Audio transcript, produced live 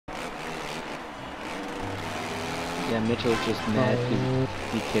Yeah, Mitchell's just mad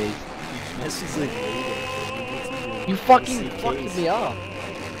because he cased. Messi's like later. You fucking fucked me up.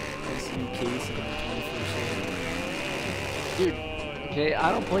 Messi casing in the 21st Dude, okay,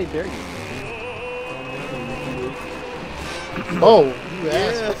 I don't play dirty. Oh, you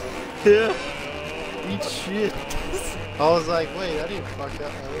ass. Yeah. Eat shit. I was like, wait, I didn't fuck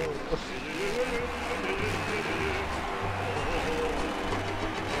up.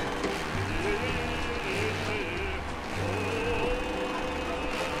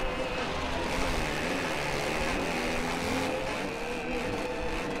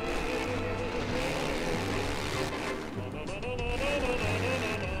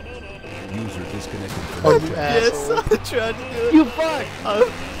 User disconnected from Oh, you Yes, asshole. I tried to do it. You fuck!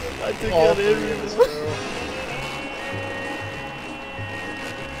 I took All out three every of us, one. bro.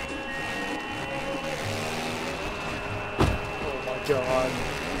 Oh my god.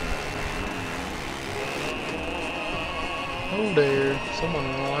 Oh there, someone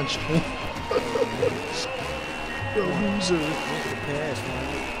launched me. Yo, loser. Make the pass, man.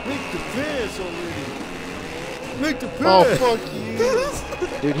 Make the pass already. Make the Oh, pass. fuck you.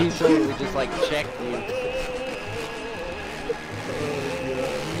 Dude, he totally just like checked you.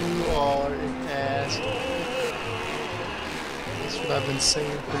 You are an ass. That's what I've been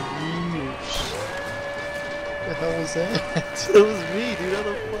saying for years. What the hell was that? That was me, dude. How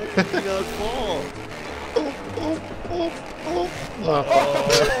the fuck did I fall?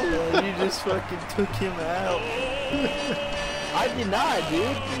 Oh, you just fucking took him out. I did not,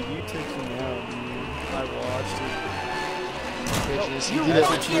 dude. Dude, you took him out, dude. I watched it. You That's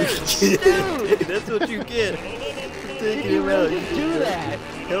what you fucking get. dude. That's what you get. For taking You him out. really just do that.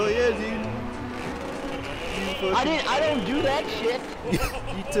 Hell yeah, dude. You fucking, I don't do that shit.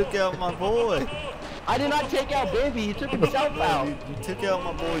 you took out my boy. I did not take out Baby, he took himself out. You took out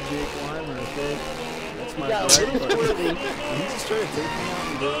my boy Jake Weimer, okay? That's my got a bad little part. squirrely. He just tried to take me out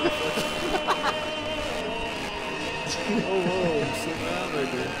and go. Oh, whoa, I'm sitting around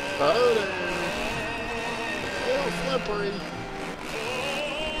right there. Oh, there. Oh, slippery.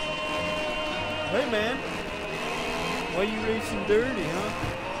 Hey, man. Why you racing dirty, huh?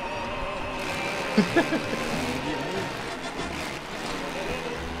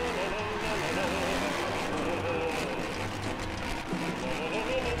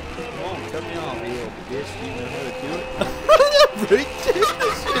 Come on, cut me off, you little bitch. You know how to do it? Brake check the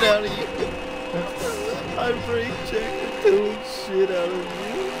shit out of you. I brake checked the total shit out of you.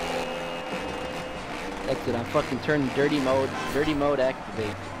 That's it, I'm fucking turning dirty mode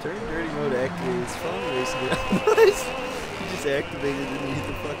activate. Turn dirty mode activate. It's fun racing it. Nice. You just activated it and hit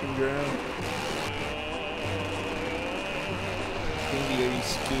the fucking ground. Baby, are you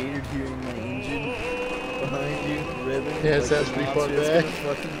scared hearing my engine behind you revving? Yeah, it like sounds the pretty far monster's back. gonna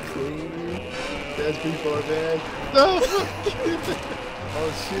fucking clean you. That's pretty far back. No! Oh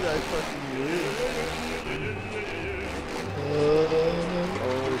shit, I fucking live.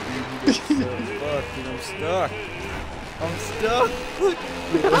 Oh dude, you get so fucked and I'm stuck. I'm stuck.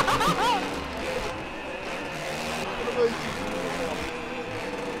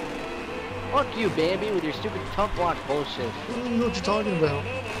 Fuck you, Bambi, with your stupid tough block bullshit. I don't know what you're talking about.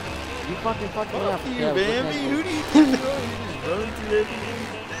 You fucking fucked me up. Fuck you, Yeah, Bambi. Who do you think you are? You just running through everything.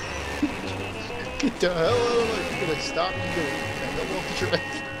 Get the hell out of my... You're gonna stop me doing that. Come off the track.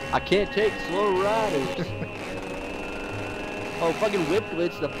 I can't take slow riders. Oh, fucking whip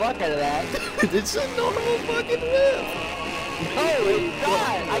glitch the fuck out of that. It's a normal fucking whip. No, it's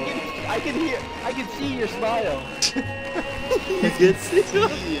not. I can see your smile. You can see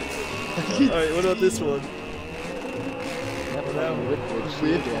it. Alright, what about this one? That whip glitch.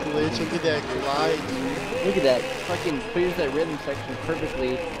 Whip glitch. Look at that glide, dude. Look at that. Fucking clears that rhythm section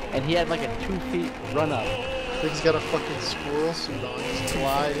perfectly, and he had like a 2 feet run up. He's got a fucking squirrel suit on. Just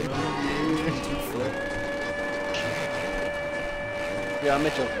gliding through the air. Yeah,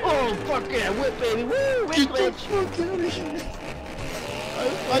 Mitchell. Oh, fuck yeah, whip, baby. Woo, whip Get the glitch. fuck out of here. I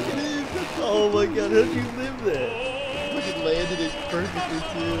fucking is. Oh my god, how'd you live that? Fucking landed it perfectly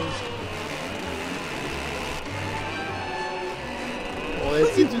too. Oh,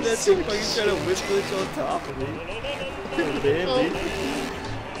 that's Look at you, that's so fucking trying to whip glitch on top of me. Oh, damn, Oh. dude.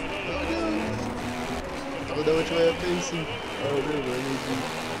 I don't know which way I'm facing. Oh, dude, I need you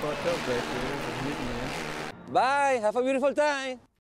fucked up back there. I'm hitting you. Bye, have a beautiful time.